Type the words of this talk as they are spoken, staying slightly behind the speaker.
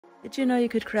Did you know you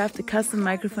could craft a custom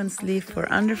microphone sleeve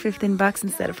for under 15 bucks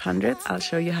instead of hundreds? I'll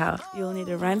show you how. You'll need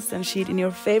a rhinestone sheet in your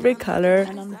favorite color,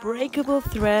 an unbreakable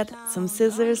thread, some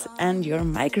scissors, and your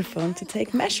microphone to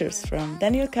take measures from.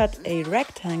 Then you'll cut a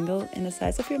rectangle in the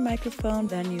size of your microphone.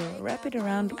 Then you'll wrap it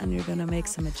around and you're gonna make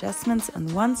some adjustments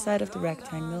on one side of the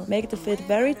rectangle. Make the fit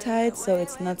very tight so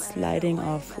it's not sliding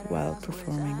off while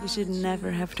performing. You should never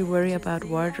have to worry about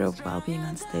wardrobe while being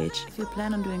on stage. If you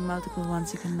plan on doing multiple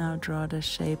ones, you can now draw the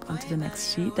shape onto the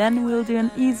next sheet. Then we'll do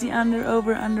an easy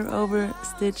under-over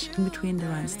stitch in between the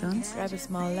rhinestones. Grab a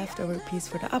small leftover piece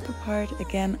for the upper part,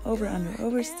 again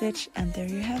over stitch, and there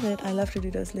you have it. I love to do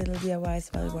those little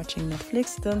DIYs while watching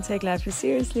Netflix. Don't take life too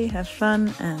seriously, have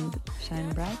fun, and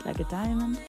shine bright like a diamond.